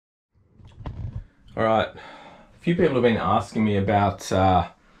All right, a few people have been asking me about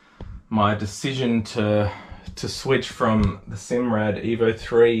my decision to switch from the Simrad EVO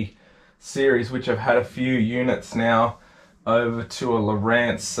 3 series, which I've had a few units now, over to a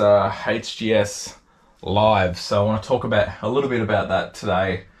Lowrance HDS Live. So I want to talk about a little bit about that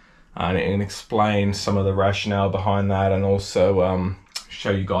today and explain some of the rationale behind that, and also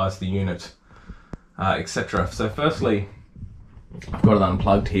show you guys the unit, etc. So firstly, I've got it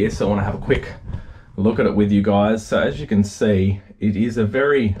unplugged here, so I want to have a quick look at it with you guys. So as you can see, it is a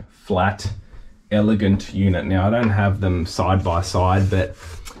very flat, elegant unit. Now I don't have them side by side, but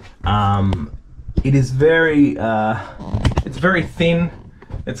it is very it's very thin,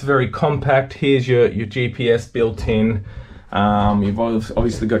 it's very compact. Here's your GPS built in. You've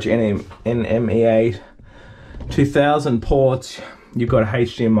obviously got your NMEA 2000 ports, you've got a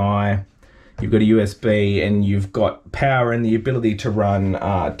HDMI, you've got a USB, and you've got power and the ability to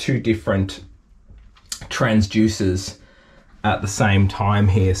run two different transducers at the same time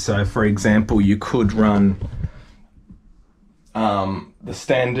here. So for example, you could run the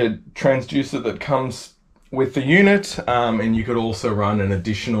standard transducer that comes with the unit, and you could also run an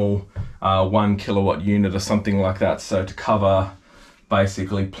additional 1 kilowatt unit or something like that, so to cover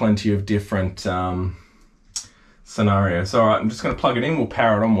basically plenty of different scenarios. All right, I'm just going to plug it in, we'll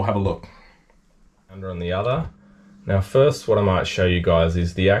power it on, we'll have a look. Under on the other. Now first, what I might show you guys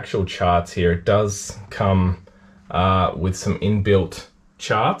is the actual charts here. It does come with some inbuilt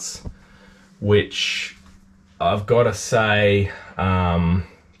charts, which I've got to say are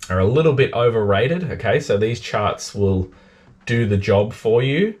a little bit overrated. Okay, so these charts will do the job for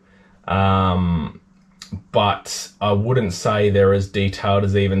you, but I wouldn't say they're as detailed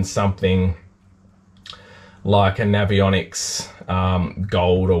as even something like a Navionics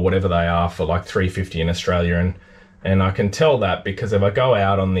Gold or whatever they are for like $350 in Australia. And I can tell that because if I go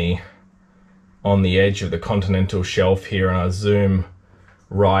out on the edge of the continental shelf here and I zoom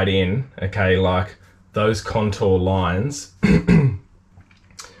right in, okay, like those contour lines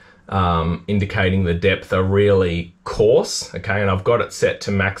indicating the depth are really coarse, okay, and I've got it set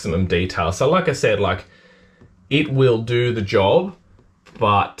to maximum detail. So like I said, like it will do the job,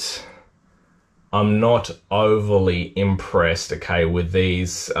 but I'm not overly impressed, okay, with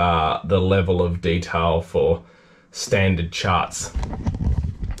these, the level of detail for standard charts.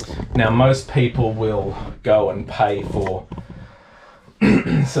 Now most people will go and pay for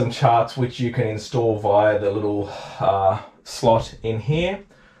some charts which you can install via the little slot in here,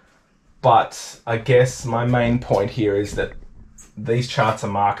 but I guess my main point here is that these charts are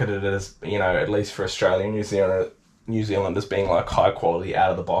marketed as, you know, at least for Australia and New Zealand as being like high quality,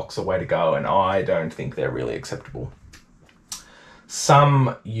 out of the box, a way to go, and I don't think they're really acceptable.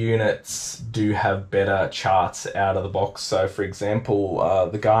 Some units do have better charts out of the box. So for example,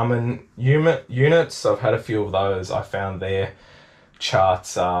 the Garmin units, I've had a few of those. I found their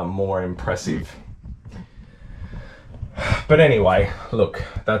charts are more impressive. But anyway, look,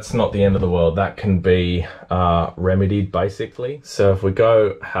 that's not the end of the world. That can be remedied basically. So if we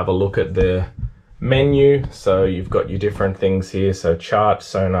go have a look at the menu, so you've got your different things here. So chart,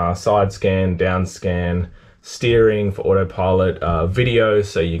 sonar, side scan, down scan, steering for autopilot, video,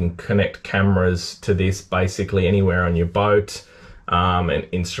 so you can connect cameras to this basically anywhere on your boat, and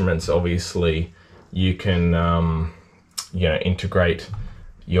instruments. Obviously you can you know, integrate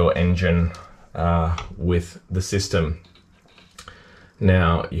your engine with the system.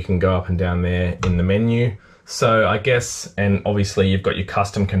 Now you can go up and down there in the menu. So I guess, and obviously you've got your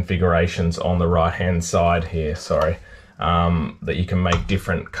custom configurations on the right hand side here, sorry, that you can make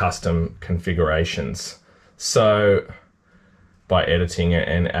different custom configurations, so by editing it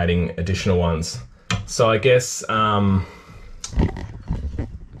and adding additional ones. So I guess to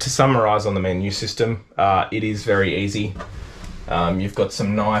summarize on the menu system, it is very easy. You've got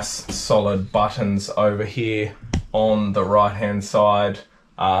some nice solid buttons over here on the right hand side,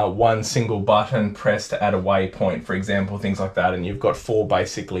 one single button, press to add a waypoint, for example, things like that, and you've got 4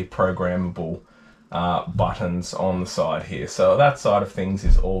 basically programmable buttons on the side here. So that side of things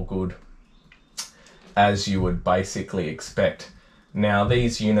is all good, as you would basically expect. Now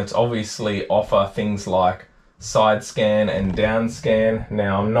these units obviously offer things like side scan and down scan.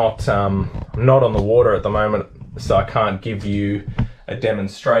 Now I'm not on the water at the moment, so I can't give you a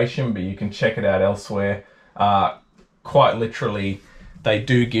demonstration, but you can check it out elsewhere. Quite literally, they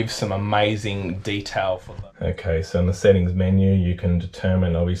do give some amazing detail for them. Okay, so in the settings menu, you can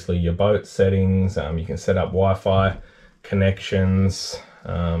determine obviously your boat settings. You can set up Wi-Fi connections.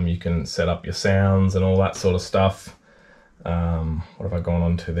 You can set up your sounds and all that sort of stuff. What have I gone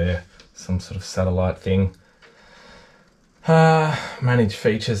on to there? Some sort of satellite thing. Manage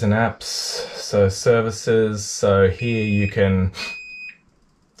features and apps. So services, so here you can,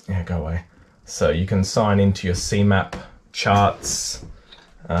 yeah, go away. So you can sign into your CMAP charts,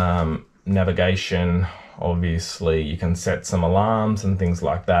 navigation, obviously you can set some alarms and things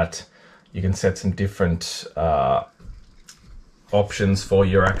like that. You can set some different options for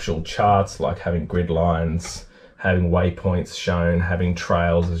your actual charts, like having grid lines, having waypoints shown, having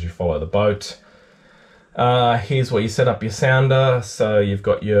trails as you follow the boat. Here's where you set up your sounder. So you've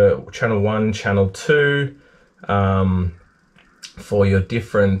got your channel 1, channel 2. For your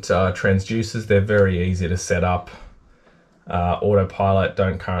different transducers, they're very easy to set up. Autopilot,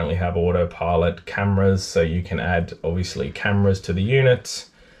 don't currently have autopilot. Cameras, so you can add obviously cameras to the unit.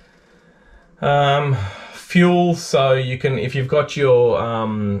 Fuel, so you can, if you've got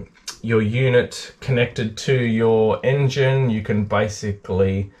your unit connected to your engine, you can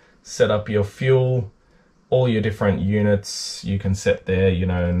basically set up your fuel. All your different units you can set there, you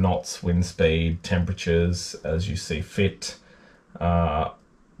know, knots, wind speed, temperatures as you see fit.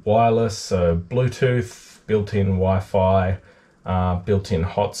 Wireless, so Bluetooth, built-in Wi-Fi, built-in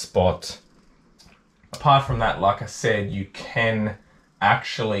hotspot. Apart from that, like I said, you can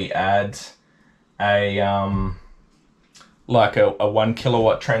actually add a like a 1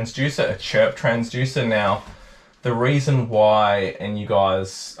 kilowatt transducer, a chirp transducer. Now, the reason why, and you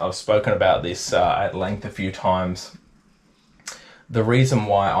guys, I've spoken about this at length a few times, the reason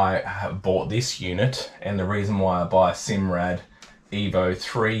why I have bought this unit and the reason why I buy Simrad EVO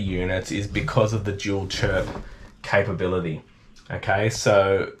 3 units is because of the dual chirp capability. Okay,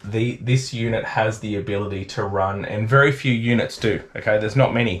 so this unit has the ability to run, and very few units do. Okay, there's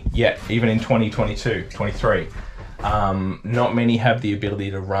not many yet, even in 2022, 23. Not many have the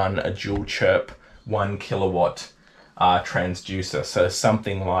ability to run a dual chirp 1 kilowatt transducer. So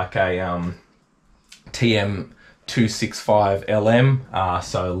something like a TM265LM,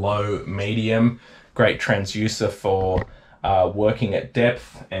 so low, medium, great transducer for working at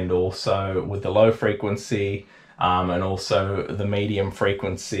depth and also with the low frequency, and also the medium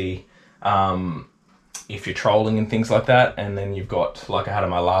frequency if you're trolling and things like that. And then you've got, like I had on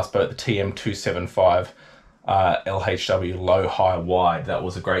my last boat, the TM275LHW low, high, wide. That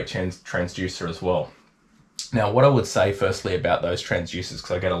was a great transducer as well. Now, what I would say firstly about those transducers,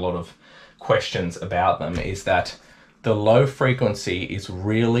 because I get a lot of questions about them, is that the low frequency is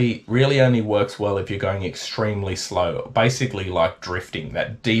really only works well if you're going extremely slow, basically like drifting,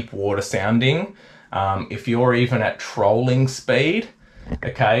 that deep water sounding. If you're even at trolling speed,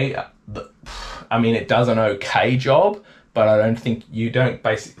 okay, I mean, it does an okay job, but I don't think, you don't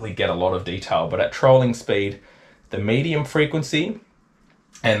basically get a lot of detail. But at trolling speed, the medium frequency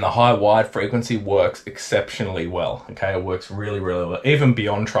and the high wide frequency works exceptionally well. Okay, it works really well, even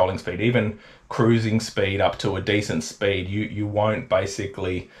beyond trolling speed, even cruising speed up to a decent speed. You won't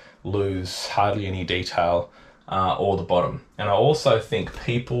basically lose hardly any detail or the bottom. And I also think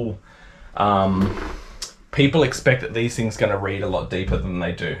people expect that these things are going to read a lot deeper than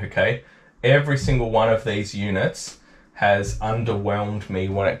they do. Okay, every single one of these units has underwhelmed me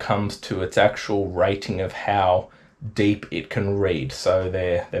when it comes to its actual rating of how deep it can read. So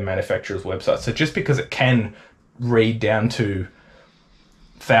their manufacturer's website. So just because it can read down to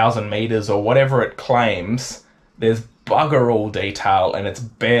 1,000 meters or whatever it claims, there's bugger all detail and it's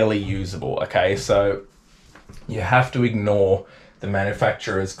barely usable. Okay, so you have to ignore the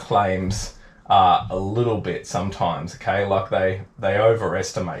manufacturer's claims a little bit sometimes. Okay, like they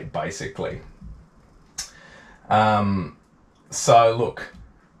overestimate basically. So look,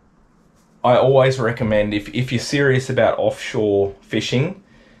 I always recommend, if you're serious about offshore fishing,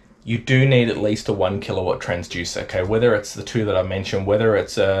 you do need at least a 1 kilowatt transducer. Okay, whether it's the two that I mentioned, whether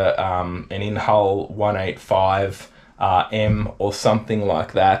it's an in-hull 185 M or something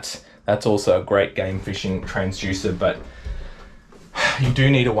like that, that's also a great game fishing transducer, but you do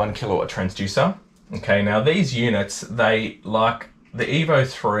need a 1 kilowatt transducer. Okay, now these units, they, like the EVO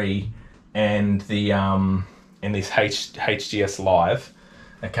 3 and the and this HDS Live,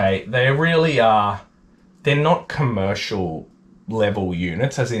 okay, they really are, they're not commercial level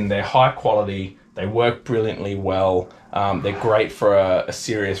units, as in they're high quality, they work brilliantly well, they're great for a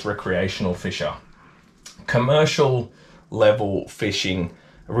serious recreational fisher. Commercial level fishing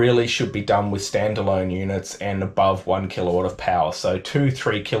really should be done with standalone units and above 1 kilowatt of power. So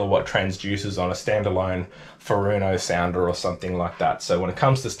 2-3 kilowatt transducers on a standalone Furuno sounder or something like that. So when it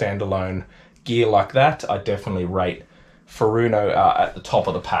comes to standalone gear like that, I definitely rate Furuno at the top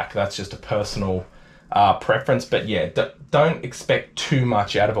of the pack. That's just a personal preference, but yeah, don't expect too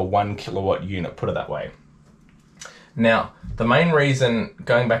much out of a 1 kilowatt unit, put it that way. Now, the main reason,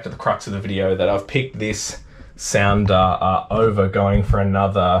 going back to the crux of the video, that I've picked this sounder over going for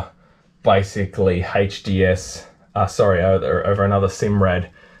another basically HDS, over another Simrad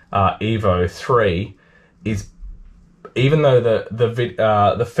EVO 3 is, even though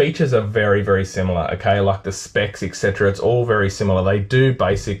the features are very, very similar, okay, like the specs, etc., it's all very similar. They do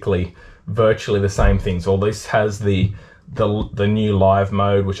basically virtually the same things. All this has the new live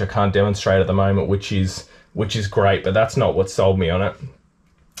mode, which I can't demonstrate at the moment, which is great, but that's not what sold me on it.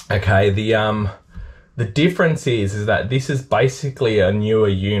 Okay, the difference is that this is basically a newer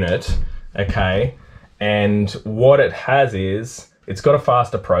unit, okay, and what it has is it's got a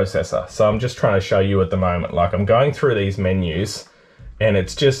faster processor. So I'm just trying to show you at the moment, like I'm going through these menus and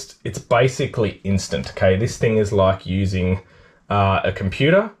it's basically instant, okay? This thing is like using a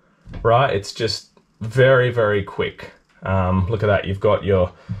computer, right? It's just very, very quick. Look at that, you've got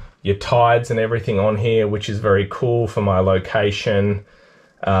your tides and everything on here, which is very cool for my location.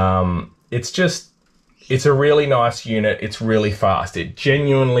 It's a really nice unit. It's really fast. It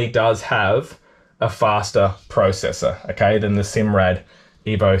genuinely does have a faster processor, okay, than the Simrad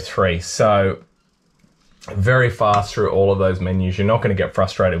EVO 3. So very fast through all of those menus. You're not going to get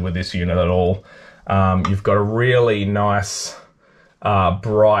frustrated with this unit at all. You've got a really nice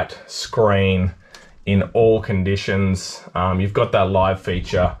bright screen in all conditions. You've got that live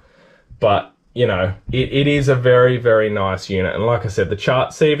feature, but you know, it is a very, very nice unit. And like I said, the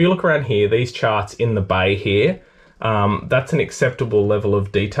chart, see, if you look around here, these charts in the bay here, that's an acceptable level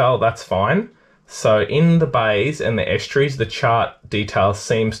of detail, that's fine. So in the bays and the estuaries, the chart detail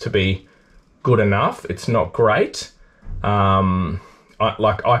seems to be good enough. It's not great. I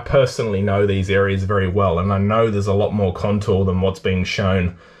personally know these areas very well, and I know there's a lot more contour than what's being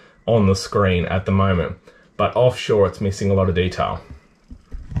shown on the screen at the moment. But offshore, it's missing a lot of detail.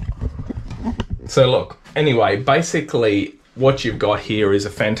 So look, anyway, basically what you've got here is a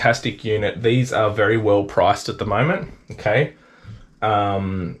fantastic unit. These are very well priced at the moment, okay?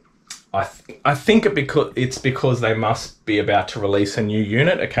 I think it's because they must be about to release a new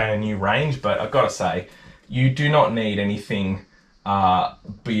unit, okay, a new range, but I've got to say, you do not need anything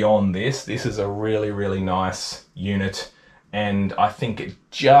beyond this. This is a really, really nice unit, and I think it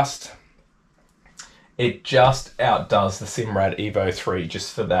just outdoes the Simrad EVO 3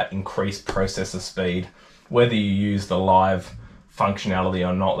 just for that increased processor speed. Whether you use the live functionality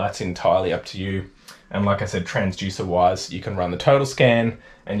or not, that's entirely up to you. And like I said, transducer wise, you can run the total scan,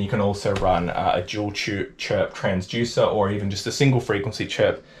 and you can also run a dual chirp transducer, or even just a single frequency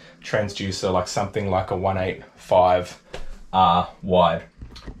chirp transducer, like something like a 185 wide.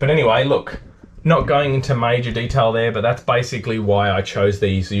 But anyway, look, not going into major detail there, but that's basically why I chose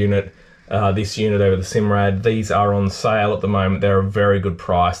this unit over the Simrad. These are on sale at the moment. They're a very good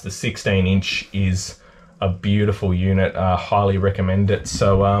price. The 16-inch is a beautiful unit. Highly recommend it.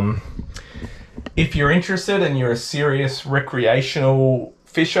 So if you're interested and you're a serious recreational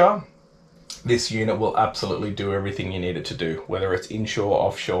fisher, this unit will absolutely do everything you need it to do, whether it's inshore,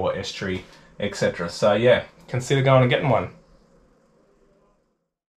 offshore, estuary, etc. So yeah, consider going and getting one.